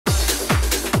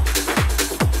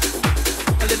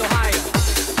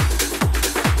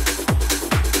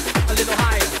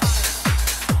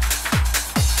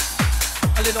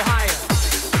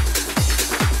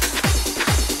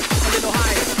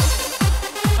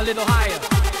little higher,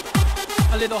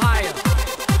 a little higher,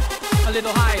 a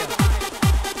little higher,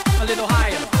 a little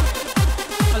higher,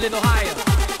 a little higher,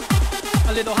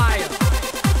 a little higher,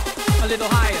 a little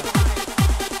higher,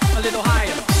 a little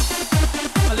higher,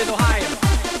 a little higher,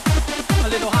 a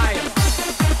little higher, a little higher,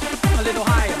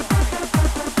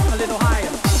 a little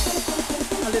higher,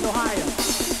 a little higher,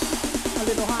 a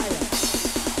little higher.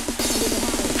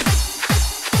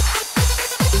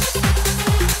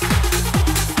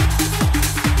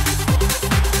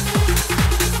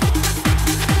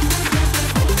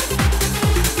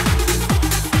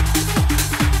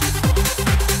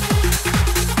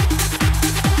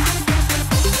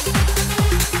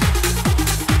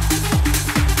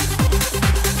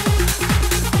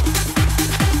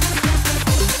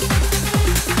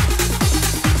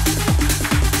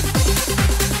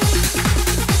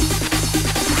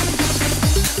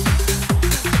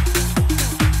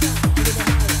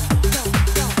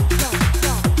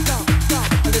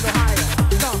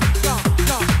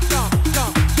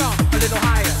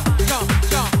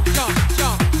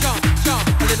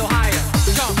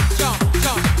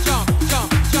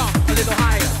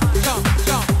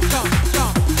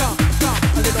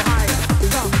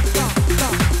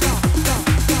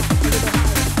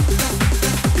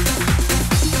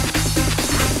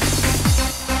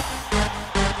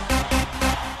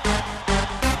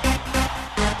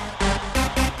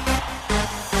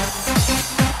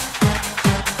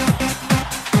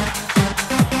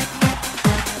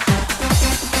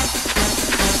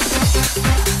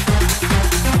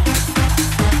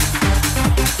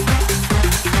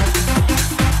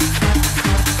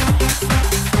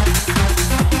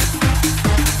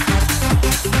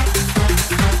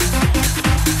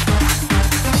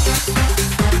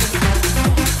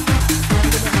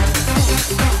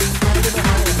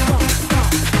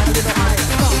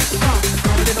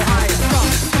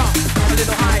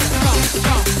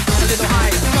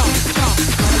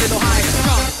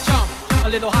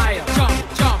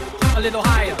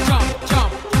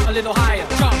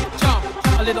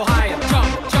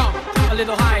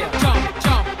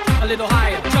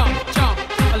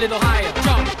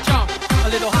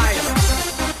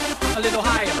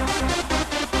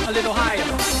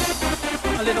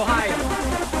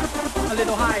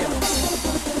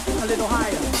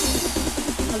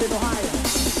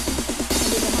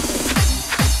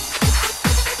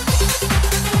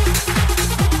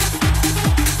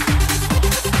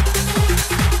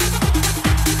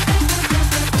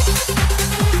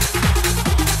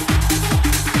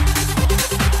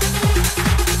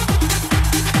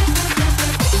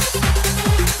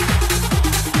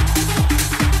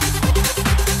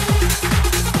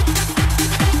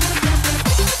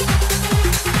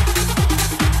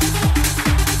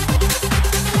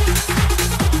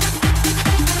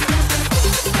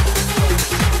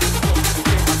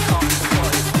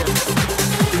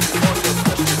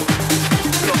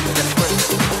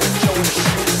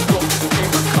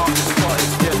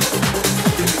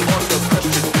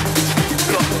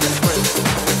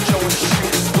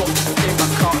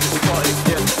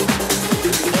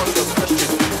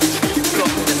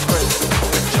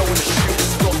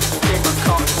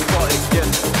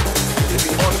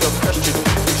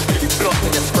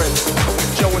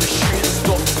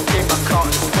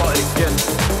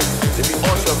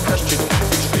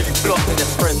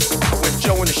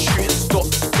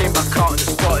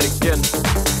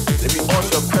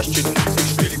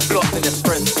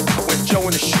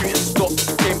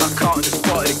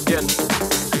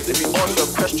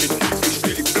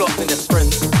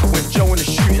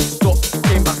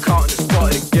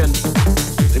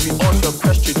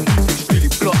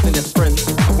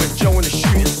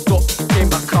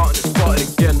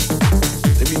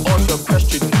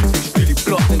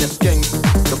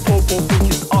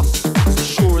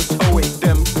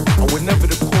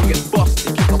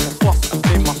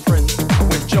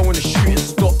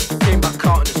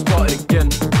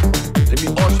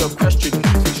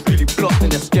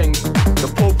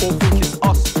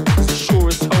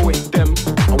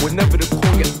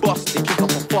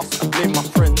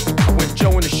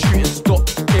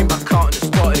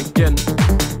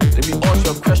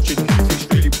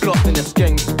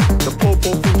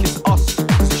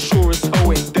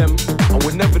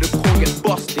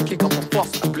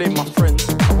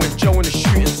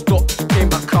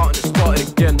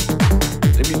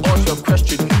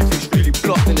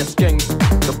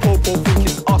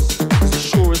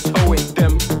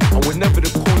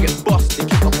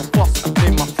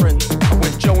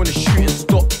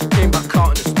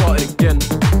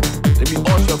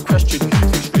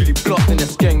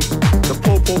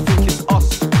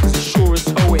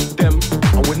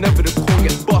 Never the call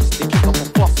get bust.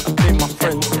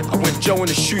 Joe when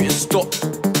the shooting stopped.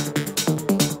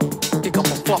 Pick up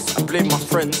a fuss, I blame my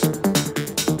friends.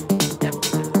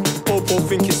 Popo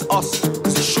think it's us,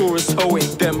 cause it sure as hell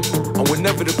ain't them. And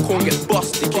whenever the corn get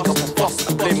bust, they kick up a fuss,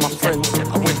 I blame my friends.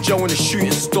 And when Joe when the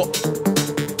shooting stopped,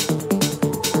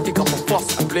 pick up a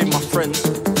fuss, I blame my friends.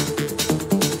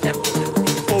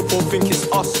 Popo think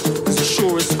it's us, cause it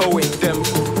sure as hell ain't them.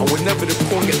 And whenever the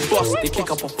corn get bust, they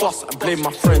kick up a fuss, I blame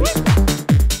my friends.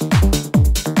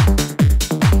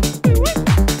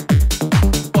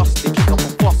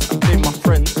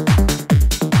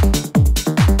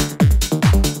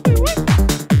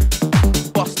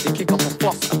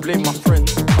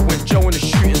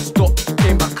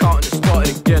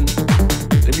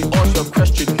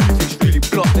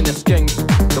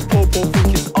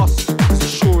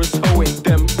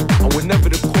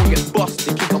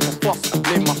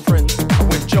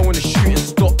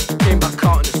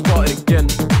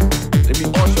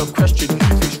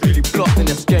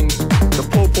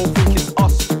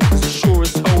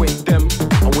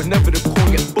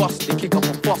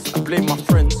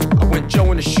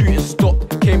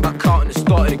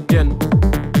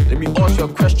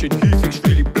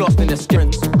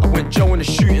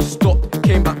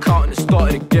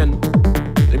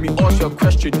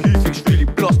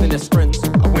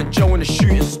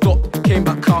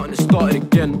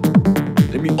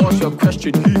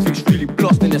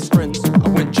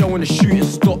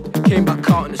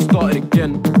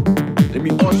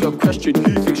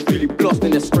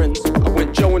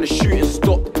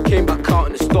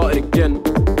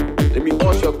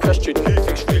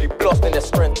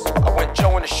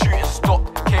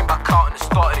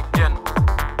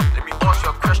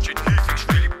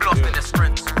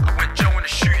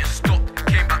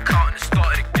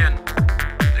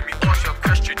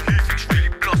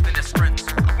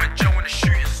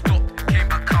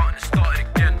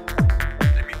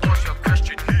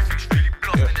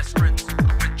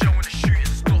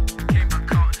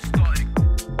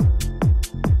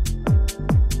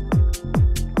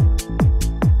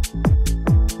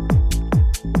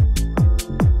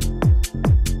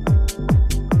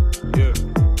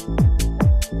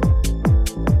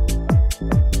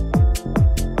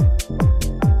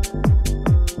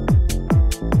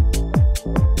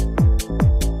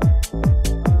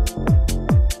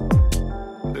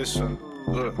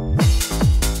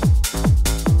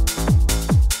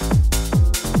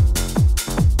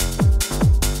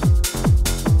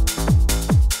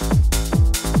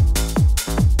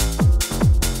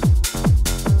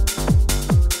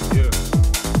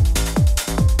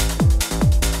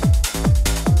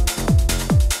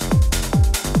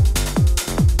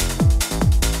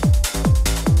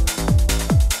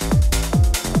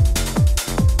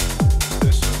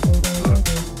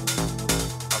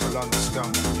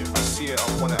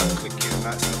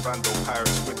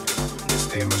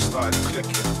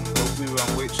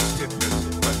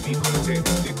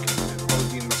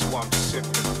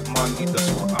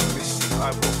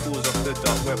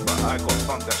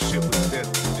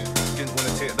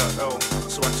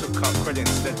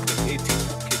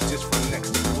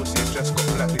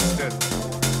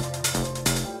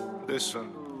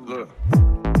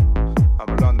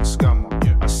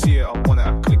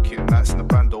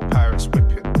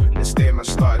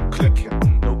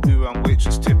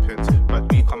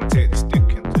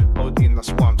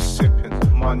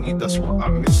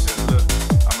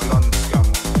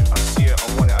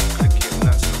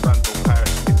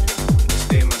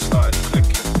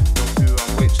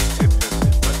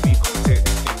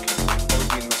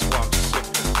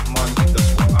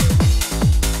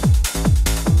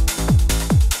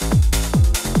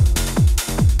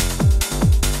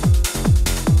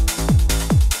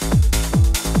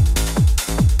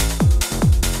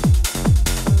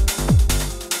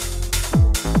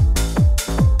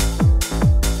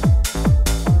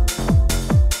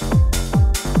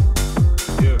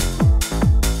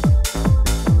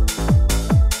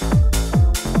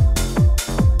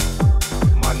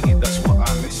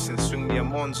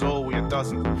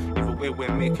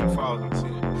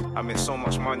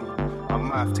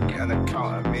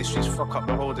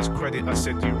 I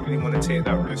said, do you really want to take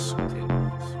that risk?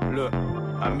 Look,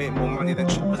 I make more money than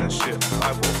choppers and shit.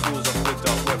 I bought fools off the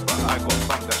dark web, but I got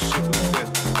bumped, that shit was dead.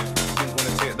 Didn't want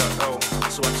to take that L,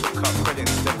 so I took out credit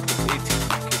instead. Cause 18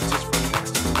 kids just from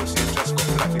next to the pussy, it just got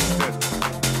black instead.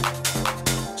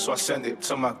 So I sent it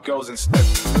to my girls instead.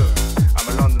 Look, I'm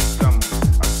a London scammer.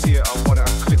 I see it, I want it,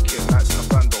 I click it. Nights in a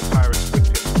band or pirates whip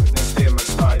it. Next day, man,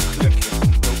 started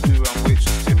clicking. No blue and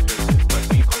witches tipping. But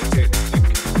you can't take the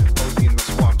thinking. Codeine,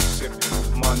 that's what I'm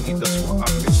sipping. Money, that's what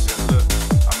I'm missing. Look,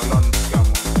 I'm a London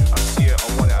scammer. I see it, I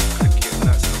want it, I click it.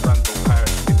 Nights in a band or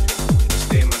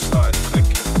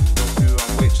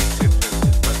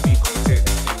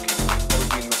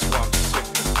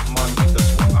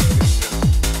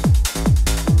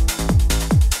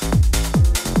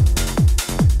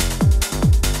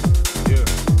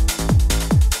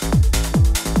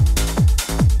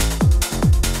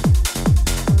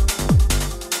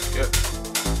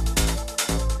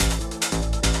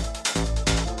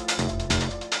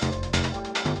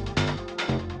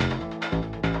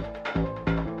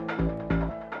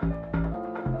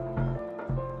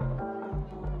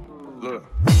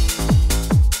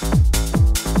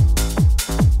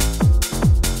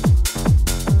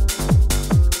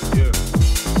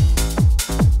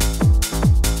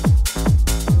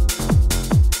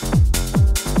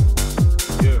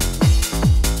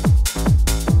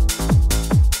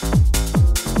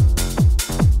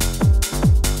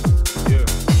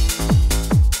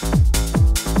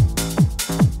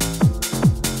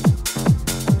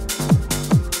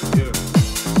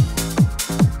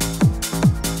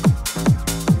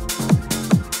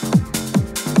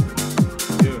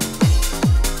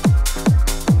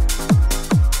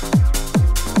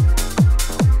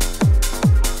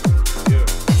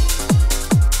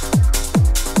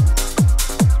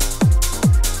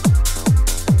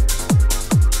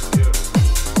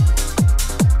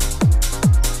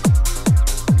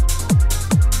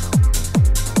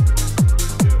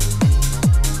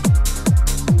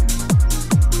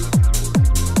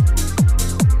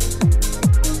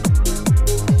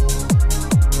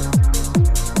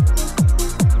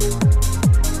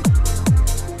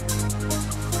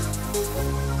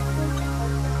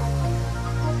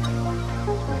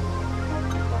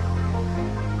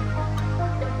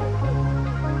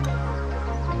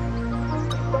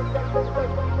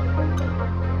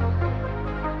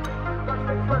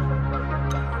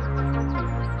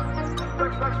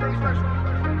First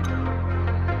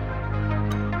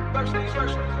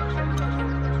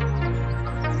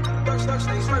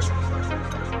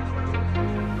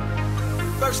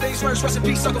things first, rest in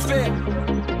peace, Uncle Fam.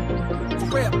 For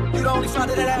real, you the only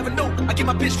father that I ever knew. I get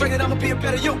my bitch straight and I'ma be a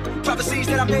better you. Prophecies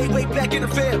that I made way back in the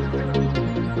field.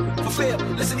 Fulfill,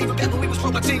 listen, even back when we was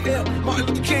broke, my team ill. Martin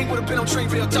Luther King would've been on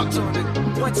Trainville, talk to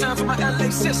him. One time for my LA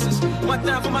sisters, one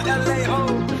time for my LA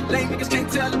home. Lame niggas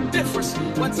can't tell the difference.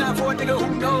 One time for a nigga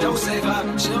who knows. Don't save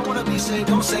her, she don't wanna be saved,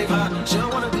 don't save her. She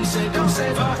don't wanna be saved, don't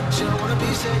save her. She don't wanna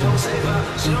be saved, don't save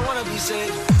her. She don't wanna be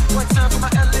saved. One time for my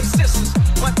LA sisters,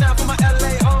 one time for my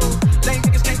LA home. Lame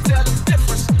niggas can't tell the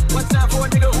difference. One time for a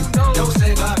nigga who knows. Don't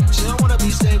save her, she don't wanna be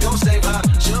saved, don't save her.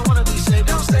 She don't wanna be saved,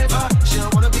 don't save her. She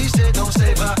don't wanna be saved, don't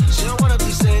save her. She don't wanna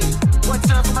be saved. One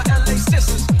time for my LA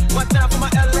sisters, one time for my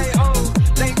LA home.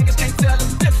 Lame niggas can't tell the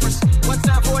difference. One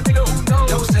time for a nigga who knows.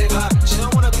 Don't save her, she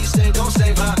don't wanna be saved, don't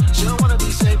save her. She don't wanna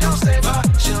be saved, don't save her.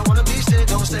 She don't wanna be saved,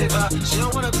 don't save her. She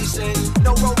don't wanna be saved.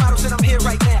 No role models and I'm here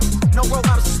right now. No role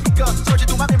models to speak up. Searching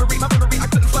through my memory, I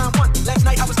couldn't find one. Last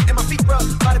night I was getting my feet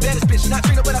rubbed by the baddest bitch. Not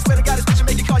Trina, but I swear to God, this bitch will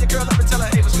make you call your girl up and tell her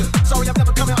it was good. Sorry, I'm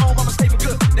never coming home, I'ma stay for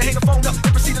good. Then hang the phone up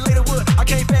and proceed to later wood. I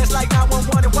came fast like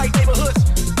 911 in white neighborhoods.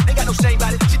 Ain't got no shame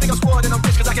about it. She think I'm spoiled and I'm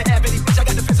rich cause I can have any bitch. I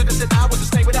got defensive and said nah, I was the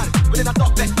same without it. But then I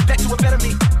thought back to a better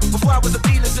me. Before I was a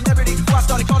B-list celebrity. Before I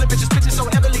started calling bitches so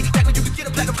heavily. Back when you could get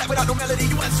a platinum plaque without no melody.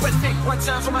 You wasn't sweating me. One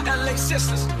time for my LA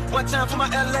sisters, one time for my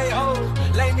LA hoes.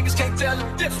 Lame niggas can't tell the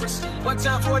difference. One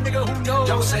time for a nigga who knows.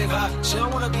 Don't save her, she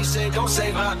don't wanna be saved, don't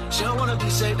save her. She don't wanna be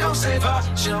saved, don't save her.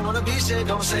 She don't wanna be saved,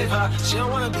 don't save her. She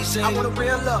don't wanna be saved. I want a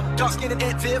real love, dark skin and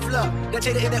Aunt Viv love. That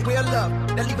Jada and that real love.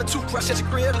 That leave a toothbrush at your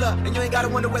crib love. And you ain't gotta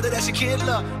wonder whether that's your kid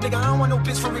love. Nigga, I don't want no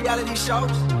bitch from reality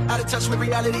shows. Out of touch with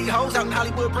reality hoes. Out in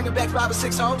Hollywood, bringing back 5 or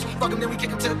 6 hoes. Fuck them, then we kick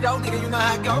them to the door. Nigga, you know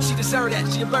how it goes. She deserve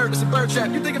that. She a bird, it's a bird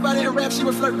trap. You think about it in rap, she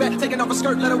would flirt back. Taking off her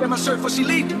skirt, let her wear my shirt before she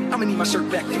leave. I'ma need my shirt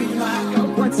back. Nigga, you know how it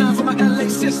goes. One time for my LA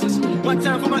sisters, one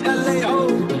time for my LA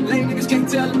hoes. Lame niggas can't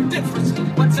tell the difference.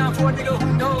 One time for a nigga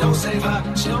who knows. Don't save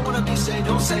her, she don't wanna be saved,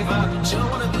 don't save her. She don't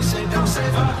wanna be saved, don't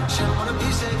save her. She don't wanna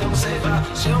be saved, don't save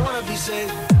her. She don't wanna be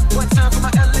saved. One time for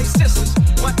my LA sisters,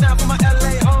 one time for my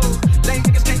LA hoes. Lame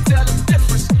niggas can't tell the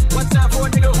difference. One time for a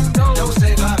nigga who knows. Don't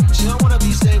save her, she don't wanna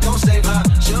be saved, don't save her.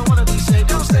 She don't wanna be saved,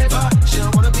 don't save her. She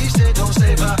don't wanna be saved, don't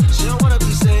save her. She don't wanna be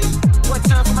saved. One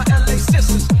time for my LA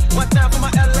sisters, one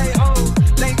time for my LA hoes.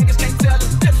 Lame niggas can't tell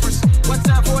the difference. One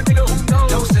time for a nigga who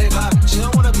knows. Don't save her, she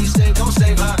don't wanna be saved, don't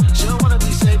save her. She don't wanna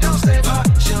be saved, don't save her.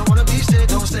 She don't wanna be saved,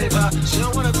 don't save her. She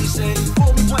don't wanna be saved.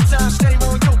 Pull me one time, shame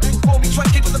on you. Pull me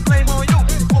twice, keep the blame on you.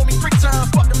 Pull me 3 times,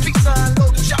 fuck the peace sign,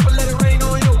 load the chopper, let it rain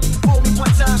on you. Pull me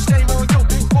one time, shame on you.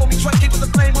 Pull me twice, keep the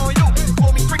blame on you.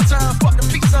 Pull me 3 times, fuck the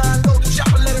peace sign, load the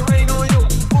chopper, let it rain on you.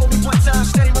 Pull me one time,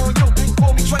 shame on you.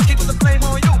 Pull me twice, keep the blame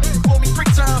on you. Pull me 3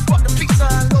 times, fuck the peace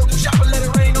sign, load the chopper, let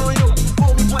it rain on you.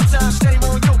 Pull me one time, shame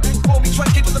on you. Pull me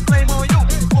twice, keep the blame on you.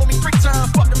 Pull me 3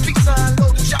 times, fuck the peace sign,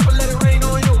 load the chopper, let it rain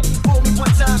on you. Pull me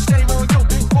one time, shame on you.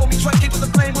 Pull me twice, keep the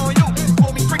blame on you.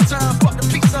 Pull me 3 times,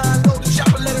 fuck the peace sign, load the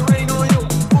chopper, let it rain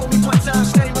on you. Pull me one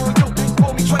time, shame on you. Pull me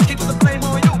twice, keep the blame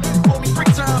on you. Pull me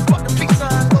 3 times, fuck the peace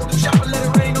sign, load the chopper, let it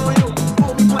rain on you.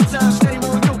 Pull me one time, shame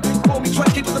on you. Pull me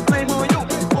twice, keep the blame on you.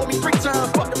 Pull me 3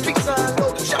 times, fuck the peace sign,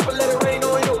 load the chopper, let it rain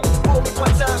on you. Pull me one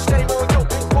time, shame on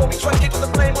you. Pull me twice, keep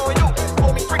the blame on you. Pull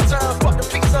me 3 times, fuck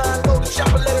the peace sign, load the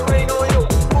chopper, let it rain on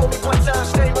you. Pull me one time,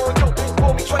 shame on you.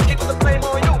 Pull me twice, keep the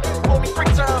blame on you. Pull me 3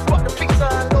 times, fuck the peace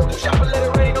sign, load the chopper, let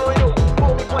it rain on you.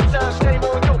 Pull me one time, shame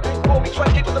on you. Pull me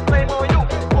twice, keep the blame on you.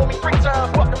 Pull me 3 times,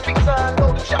 fuck the peace sign,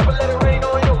 load the chopper, let it rain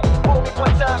on you. Pull me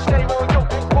one time, shame on you.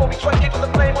 Pull me twice, keep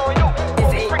the blame on you. Pull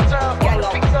me 3 times, fuck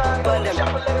the peace sign, load the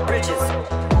chopper, let it rain on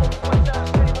you.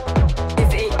 If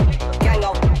it ain't gang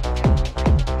up,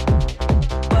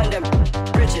 burn them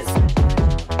bridges.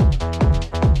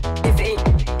 If it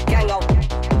ain't gang up,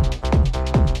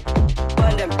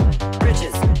 burn them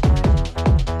bridges.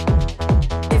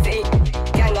 If it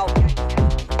ain't gang up,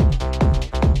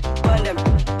 burn them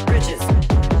bridges.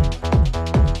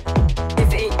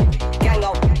 If it ain't gang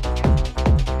up,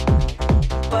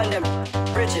 burn them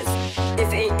bridges.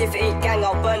 If it ain't gang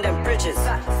up, burn them bridges.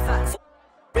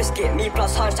 Risk it, me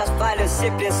plus hunch, that's violence.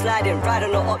 Siblings sliding,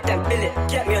 riding or up, then bill it.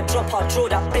 Get me a drop, I'll draw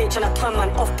that bait. Tryna turn man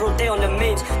off, bro, they on the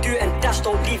mains. Do it and dash,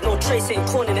 don't leave no trace. Ain't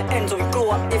corn in the end, so we go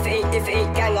up. If it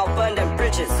ain't gang, I'll burn them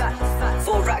bridges.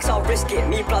 4 racks, I'll risk it.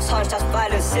 Me plus hunch, that's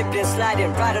violence. Siblings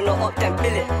sliding, riding or up, then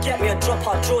bill it. Get me a drop,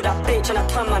 I'll draw that bait. Tryna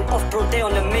turn man off, bro, they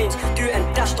on the mains. Do it and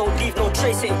dash, don't leave no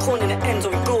trace. Ain't corn in the end, so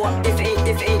we go up. If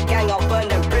it ain't gang, I'll burn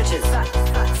them bridges.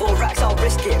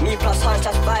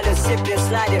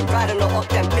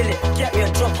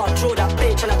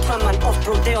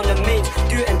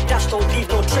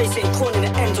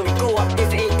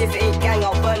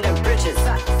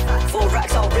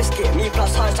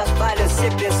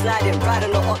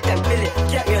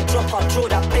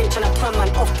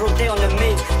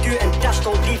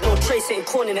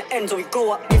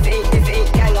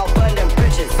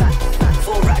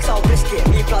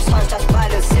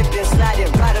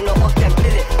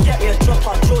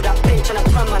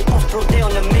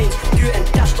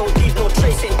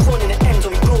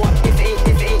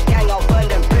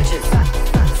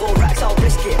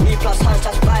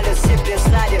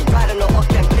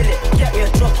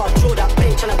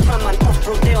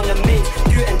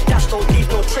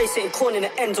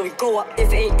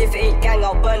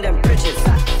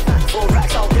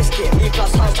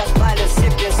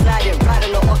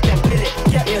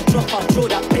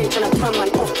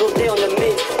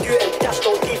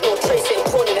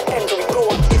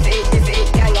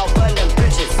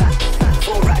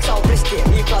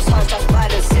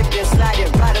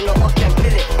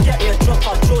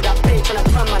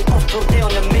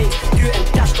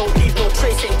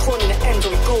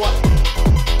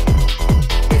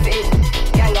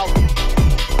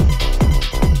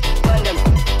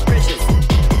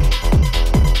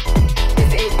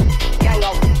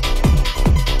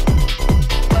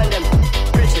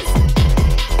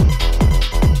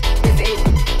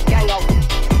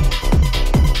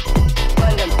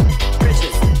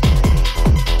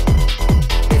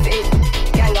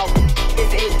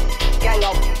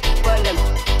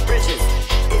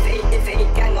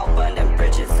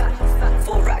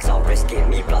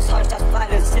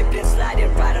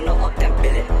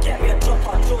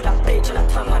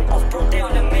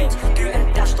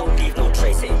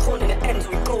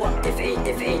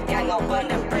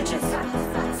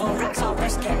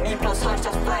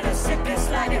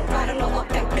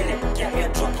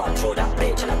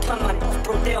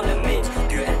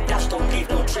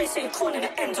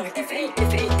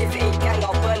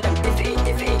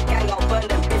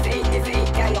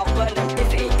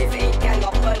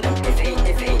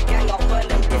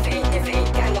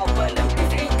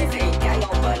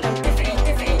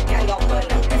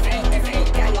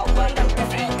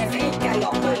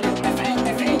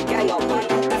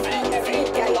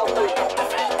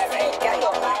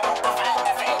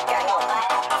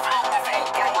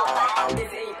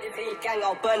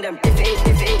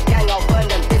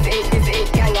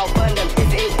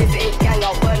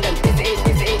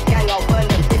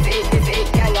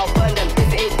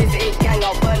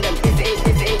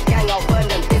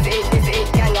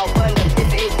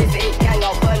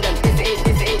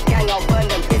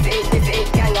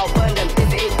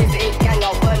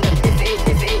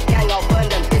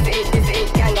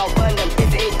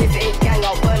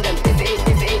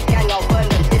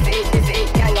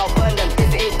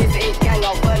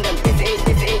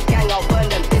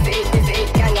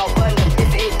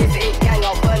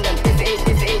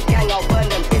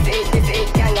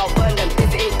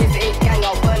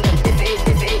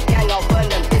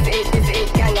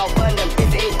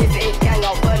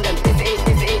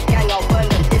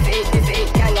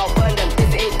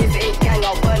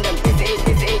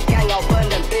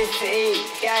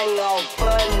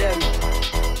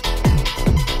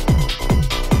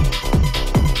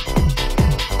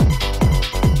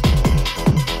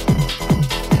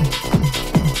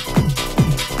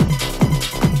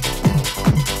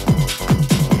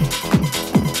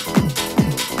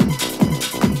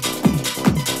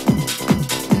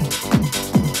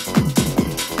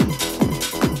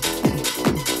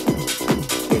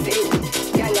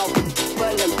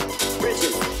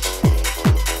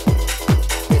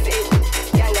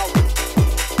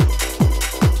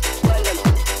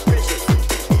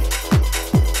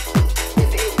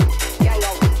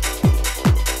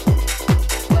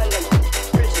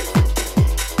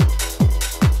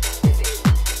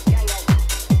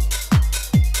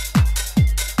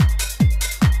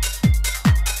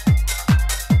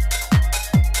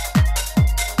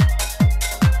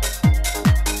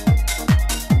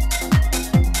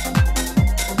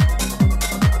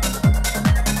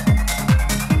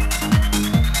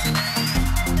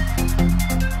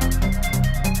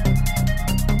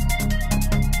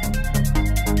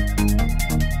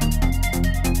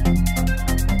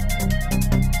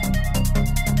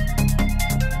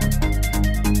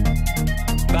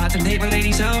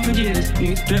 Selfridges,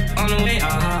 new drip on the way,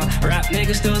 Rap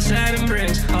nigga still sliding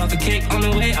bricks, half a cake on the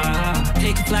way,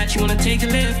 Take a flight, you wanna take a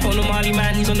lift, on the Molly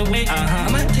man, he's on the way, I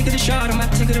might take it a shot, I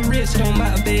might take it a risk, it don't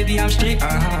matter, baby, I'm straight,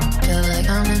 Feel like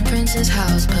I'm in Prince's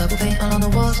house, purple paint all on the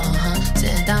walls,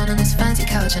 Sitting down on this fancy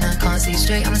couch and I can't see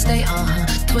straight, I'ma stay,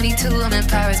 22, I'm in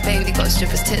Paris, baby, got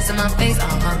strippers' tits in my face,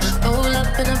 Roll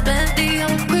up in a Bentley,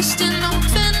 I'm a Christian, I'm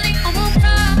Fendi, I'm a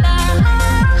Prada.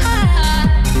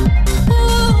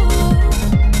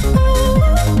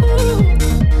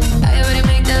 I already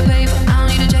made that paper, I don't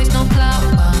need to chase no clout,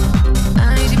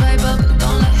 I ain't easy paper,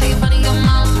 don't let hate run in your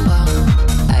mouth,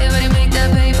 I already made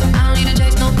that paper, I don't need to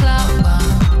chase no clout,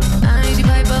 I ain't easy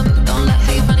paper, don't let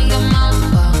hate run in your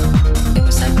mouth, It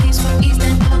was like peace from East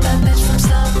End, I'm a bad bitch from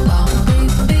South,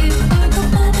 baby,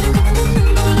 come on,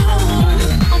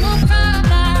 I'm a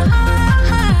Prada.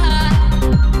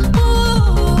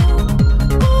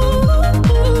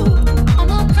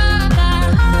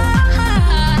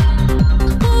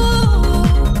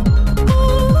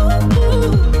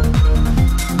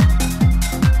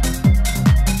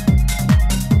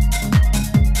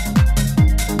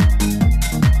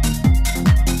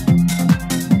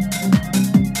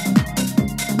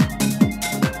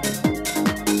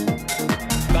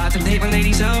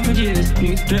 Selfridges,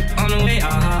 new drip on the way,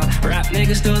 Rap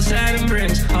nigga still sliding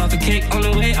bricks, half a cake on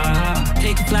the way,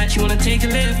 Take a flight, you wanna take a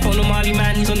lift, on the Molly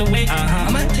man, he's on the way, I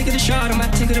might take it a shot, I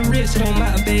might take it a risk, it don't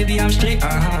matter, baby, I'm straight,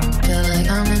 Feel like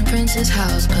I'm in Prince's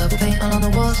house, purple paint all on the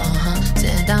walls,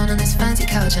 Sitting down on this fancy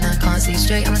couch and I can't see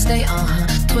straight, I'ma stay,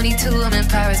 22, I'm in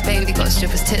Paris, baby, got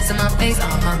strippers' tits in my face,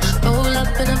 Roll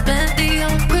up in a Bentley,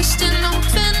 I'm a Christian, I'm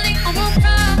Fendi, I'm a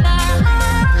Prada.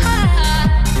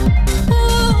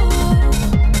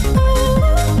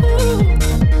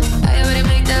 I already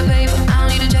made that paper, I don't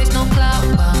need to chase no clout,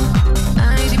 I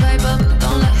ain't easy paper,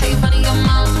 don't let hate run in your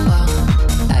mouth,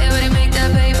 I already made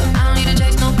that paper, I don't need to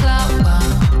chase no clout,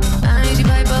 I ain't easy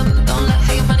paper, don't let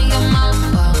hate run in your mouth,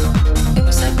 It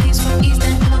was like peace from East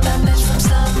End, I'm a bad bitch from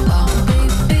South, baby,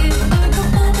 come on,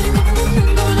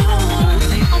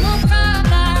 I'm a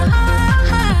Prada.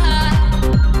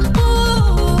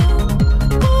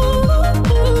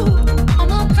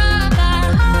 I'm a Prada.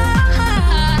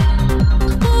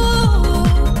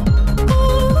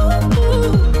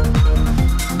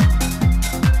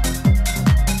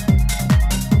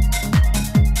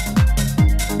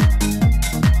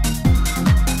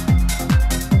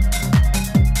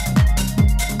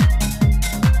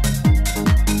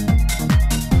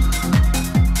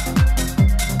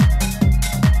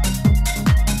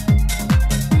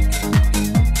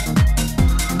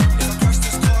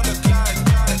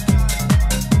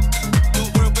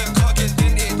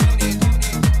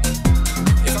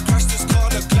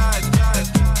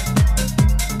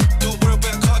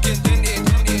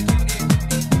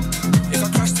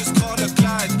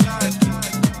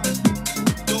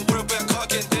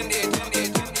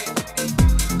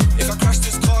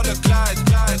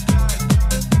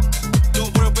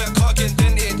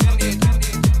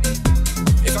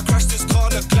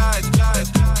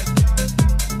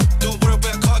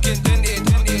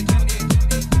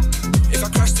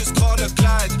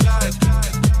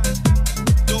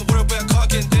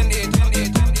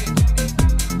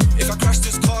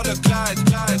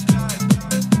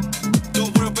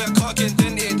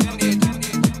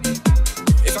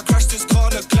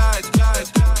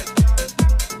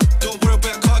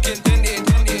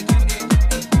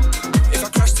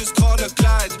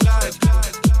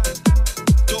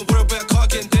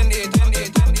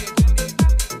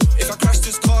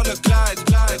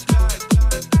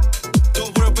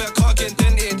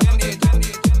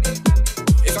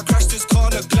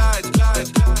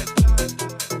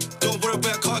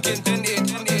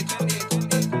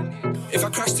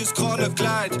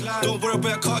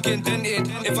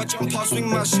 Swing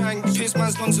my shank, pierce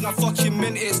man's lungs and I fucking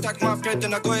mint it. Stack my bread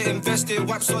and I got it invested.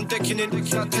 Wax on decking it,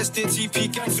 I test it. TP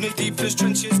gang from the deepest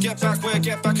trenches. Get back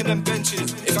and then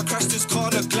benches. If I crash this car,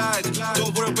 I glide.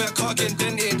 Don't worry about car getting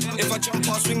dented. If I jump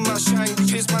out, swing my shank,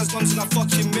 pierce man's lungs and I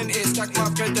fucking mint it. Stack my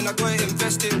bread and I got it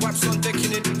invested. Wax on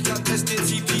decking it, I test it.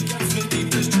 TP gang from the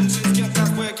deepest trenches.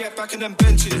 Get back and then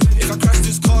benches. If I crash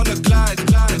this car, I glide.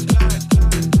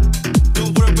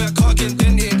 Don't worry about car getting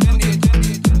dented.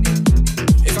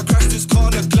 If I crash this car,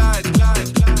 I glide.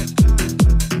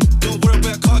 Don't worry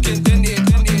about car getting dented.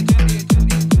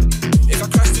 If I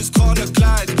crash this car, I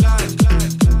glide.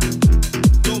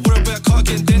 Don't worry about car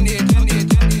getting dented.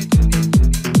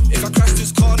 If I crash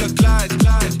this car, I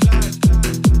glide.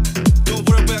 Don't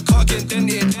worry about car getting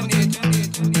dented.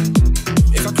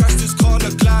 If I crash this car, I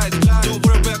glide. Don't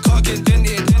worry about car getting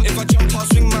dented. If I jump out,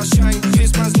 swing my shank,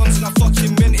 pierce man's lungs and I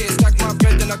fucking mint it. Stack my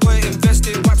bread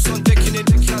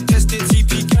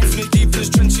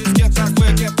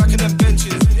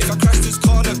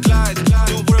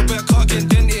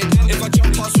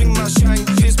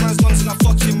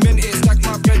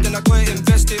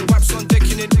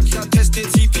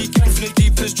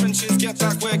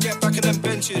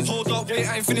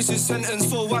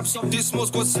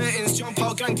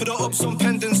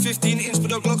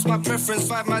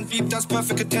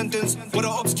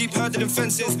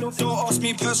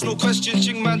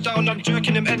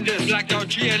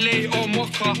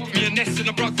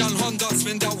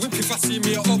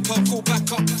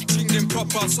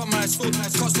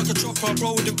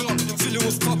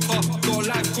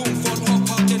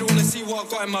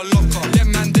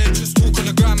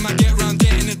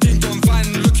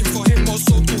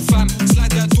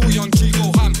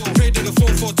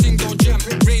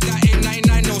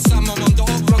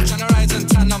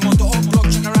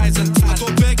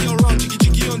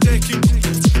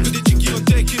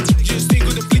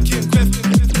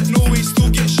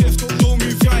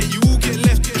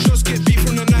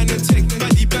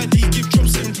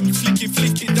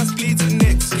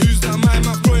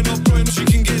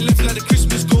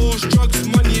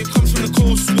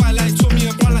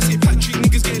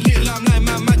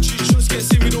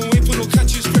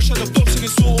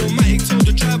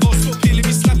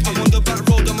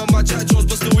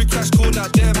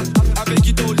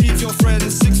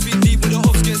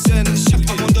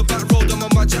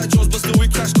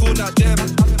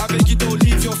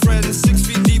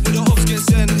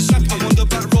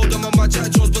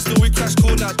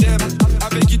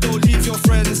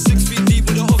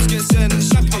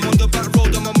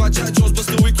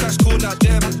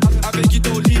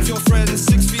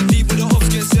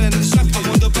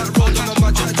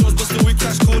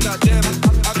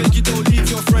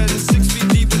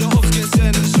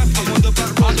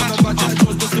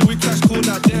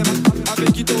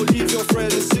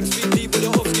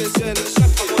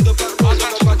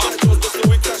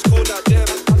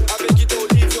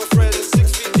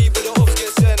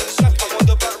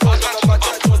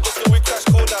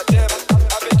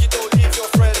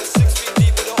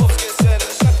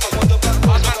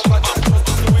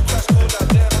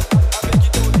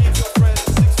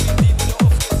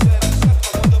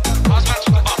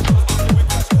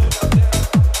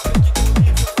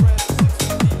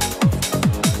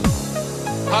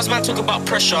How's man talk about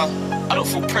pressure? I don't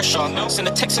feel pressure. Send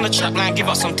a text on the chat line, give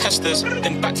out some testers,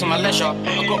 then back to my leisure.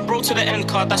 I got bro to the end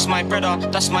card, that's my brother,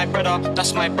 that's my brother,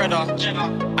 that's my brother.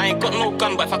 I ain't got no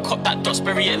gun, but if I cop that dots,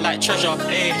 bury it like treasure.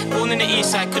 Ayy, born in the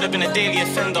east side, could have been a daily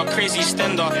offender, crazy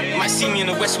extender. Might see me in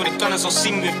the west with the gunners, or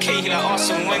see me with K, he like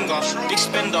Arsene Wenger. Big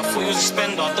spender, thought he was a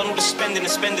spender, done all the spending, the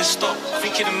spending stop.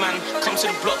 Thinking the man, come to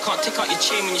the block, can't take out your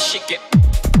chain when your shit get.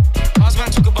 How's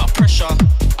man talk about pressure?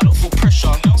 I don't feel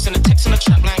pressure. Send a text on the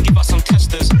chat line, give out some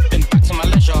testers, then back to my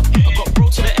leisure. I got bro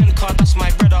to the end card, that's my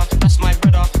brother, that's my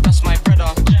brother, that's my brother.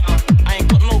 I ain't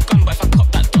got no gun, but if I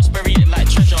cop that dots, bury it like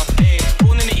treasure. Ayy,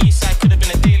 born in the east side, could have been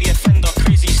a daily offender,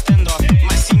 crazy extender.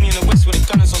 Might see me in the west with the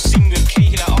gunners, or see me with K,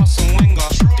 he like Arsene Wenger.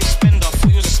 Big spender, thought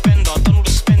he was a spender, done all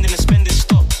the spending, the spending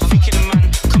stop. Thinking the man,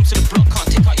 come to the block, can't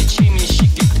take out your chain when your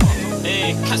shit get popped.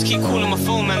 Ayy, cats keep calling my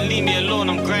phone, man, leave me alone,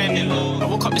 I'm grinding. I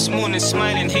woke up this morning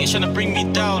smiling, hate trying to bring me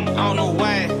down, I don't know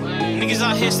why. Niggas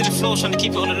out here still the flow, trying to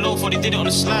keep it on the low, before they did it on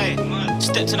the slide.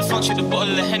 Stepped to the function with a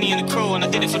bottle of Henny and the crow, and I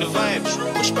did it for the vibe.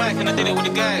 Push back and I did it with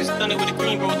the guys, done it with the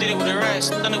green bro, did it with the rice,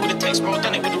 done it with the text bro,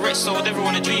 done it with the rest. So never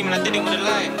want a dream and I did it with a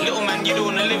lie. Little man, you don't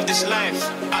wanna live this life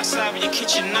outside with your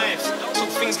kitchen knife. So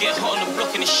things get hot on the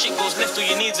block and the shit goes left, all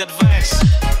you need's advice.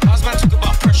 How's man talk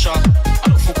about pressure? I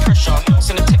don't feel pressure.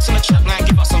 Send a text on the chat line,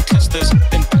 give out some testers,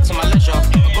 then back to my leisure.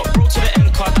 I got bro to the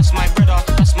end card, that's my brother,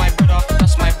 that's my brother,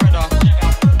 that's my brother.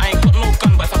 I ain't got no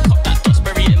gun, but if I cop that dots,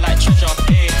 bury it like treasure.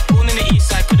 Ayy, born in the east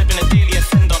side, could have been a daily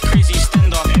offender, crazy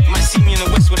extender. Might see me in the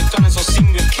west with the gunners, or see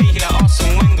me with K, he like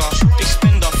Arsene Wenger. Big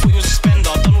spender, thought he was a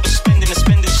spender, done all the spending, the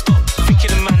spending stop.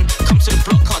 Thinking the man, come to the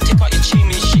block, can't take out your chain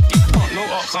when your shit get popped. No,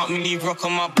 I can't really rock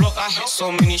on my block. I hit so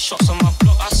many shots on my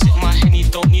block. I sit my Henny,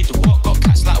 don't need the walk. Got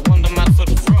cats like Wonder Man for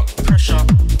the rock. Pressure,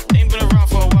 ain't been around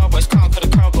for a while, but it's calm, cause the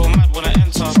crowd go mad when I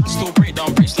enter. Still break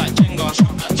down bricks like Jenga.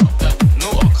 No,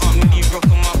 I can't really rock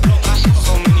on my block. I hit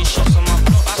so many shots on my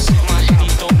block. I sit my Henny,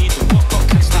 don't need the walk. Got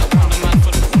cats like Wonder Man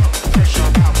for the rock. Pressure,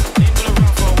 ain't been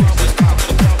around for a while, but it's calm, cause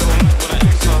the crowd go mad when I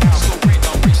enter. Still break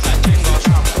down bricks like Jenga.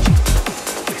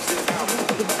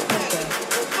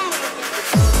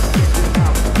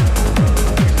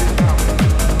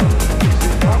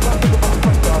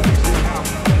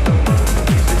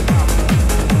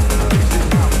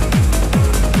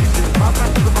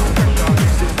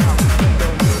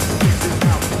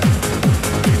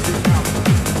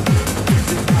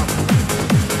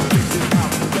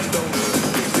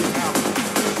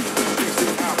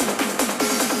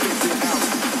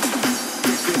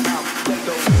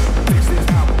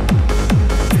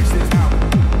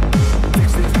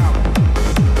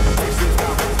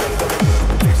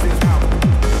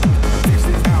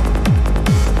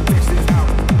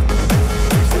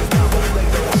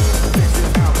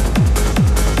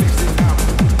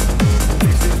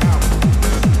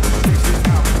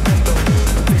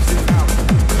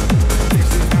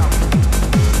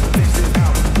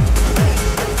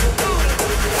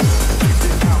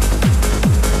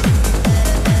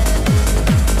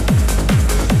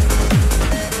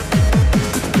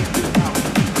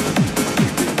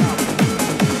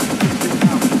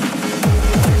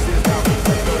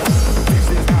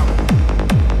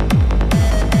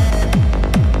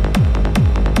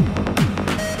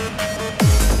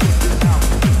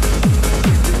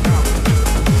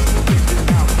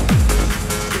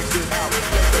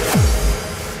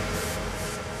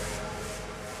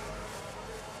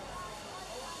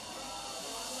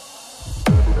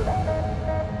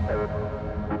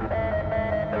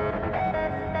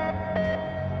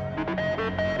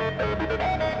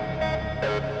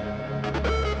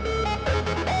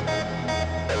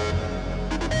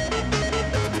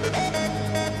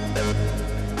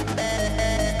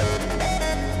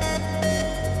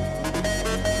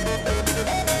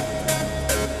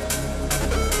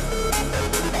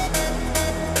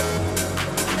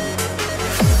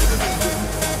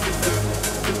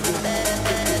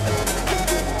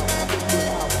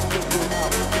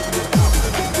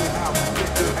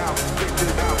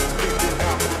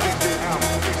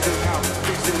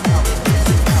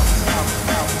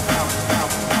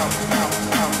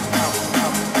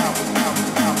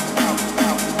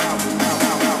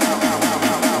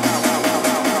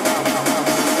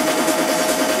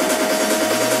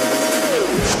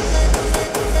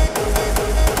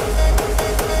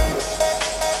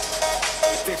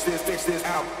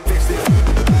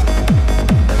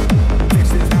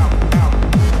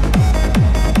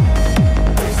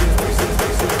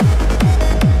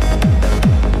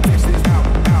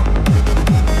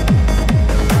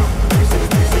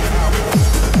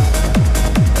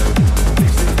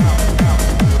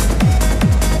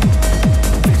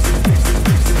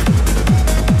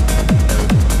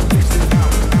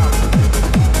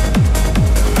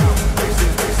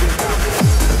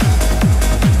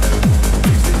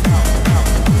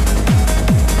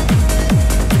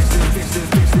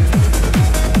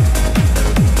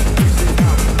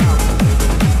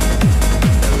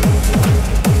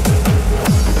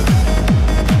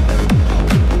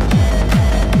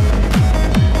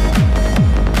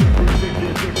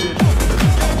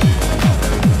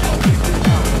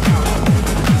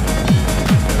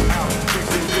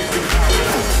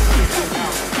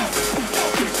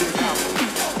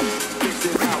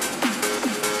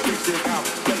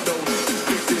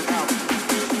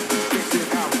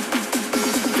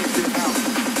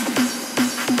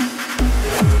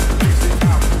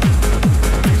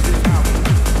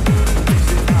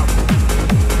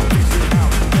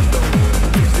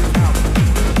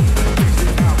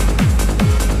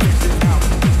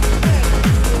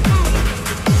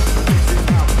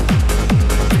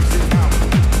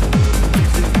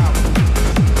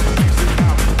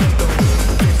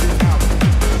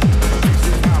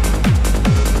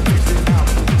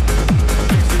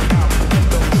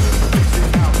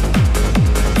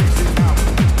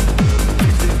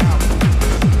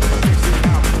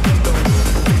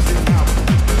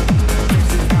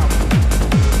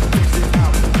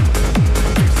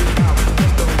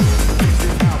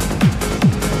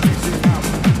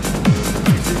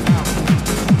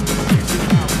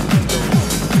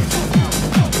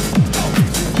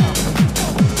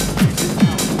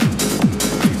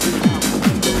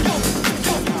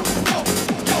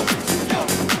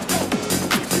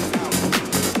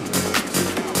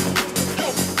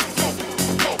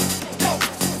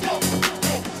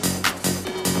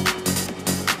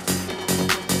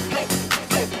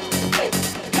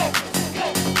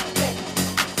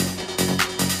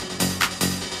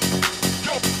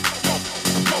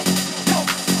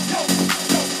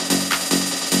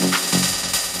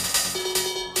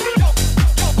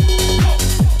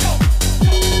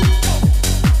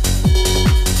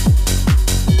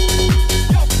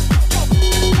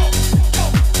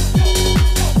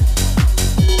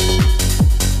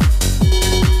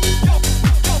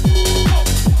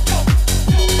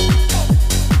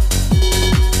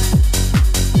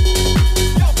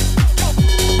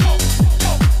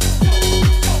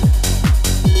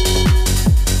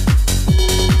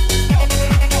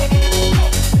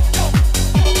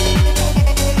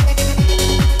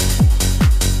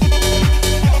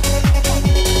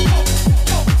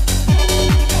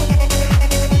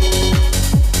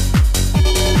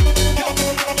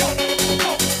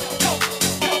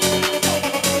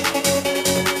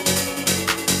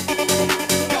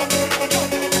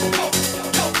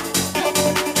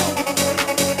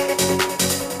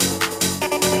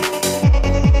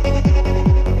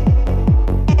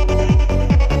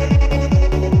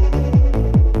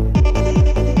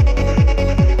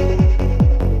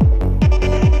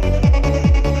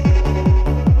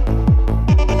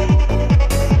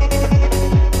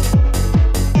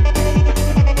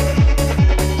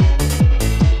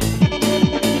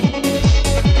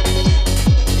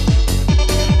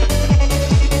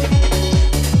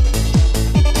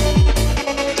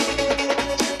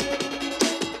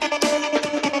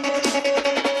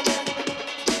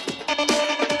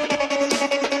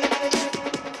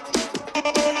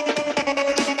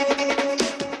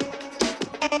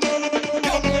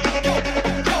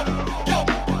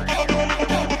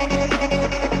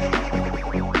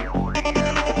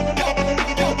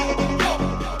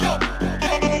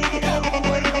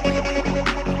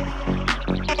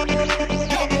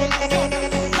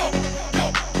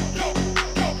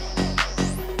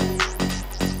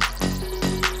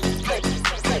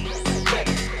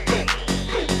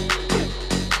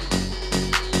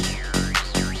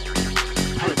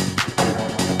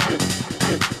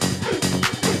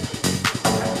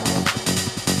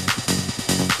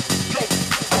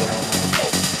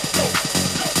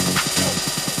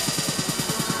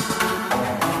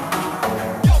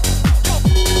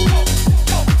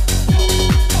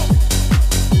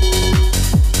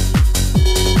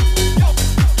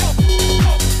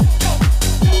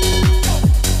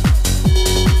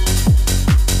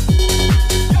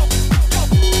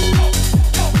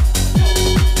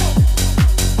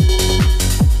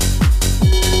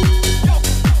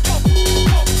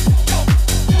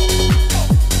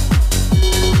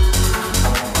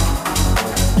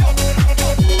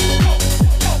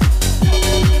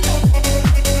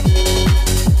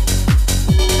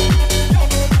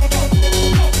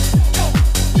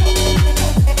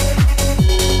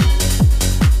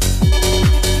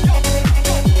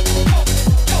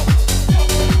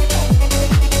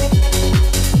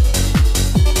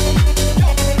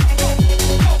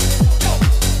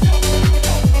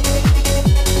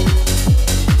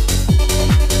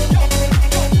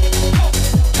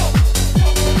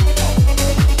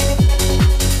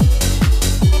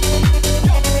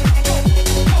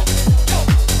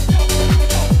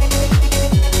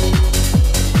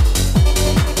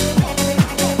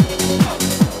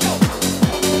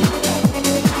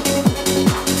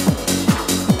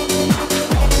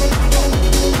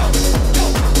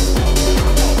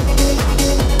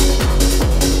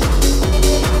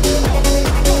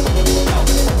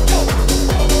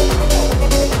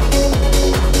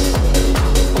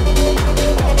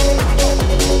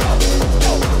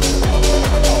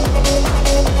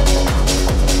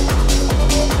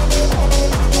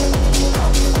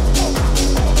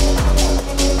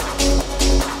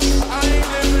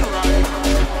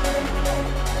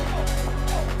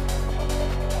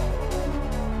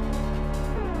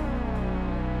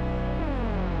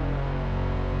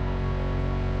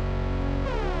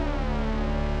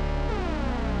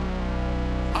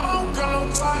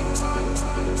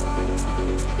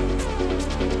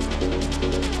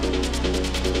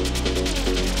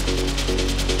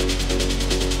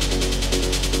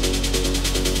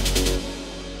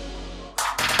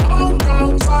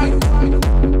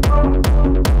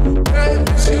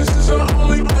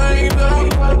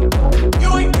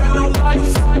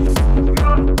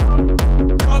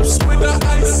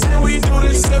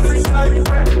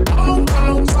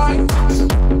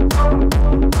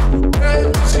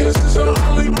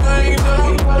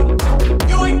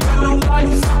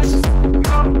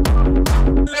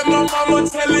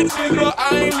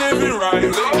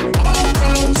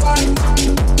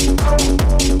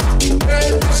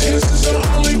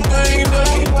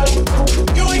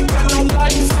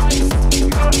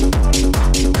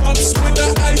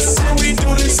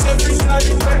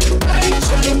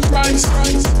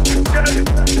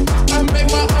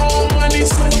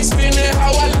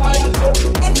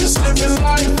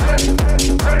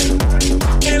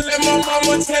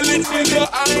 Tell it, nigga,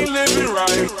 I ain't living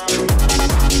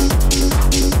right.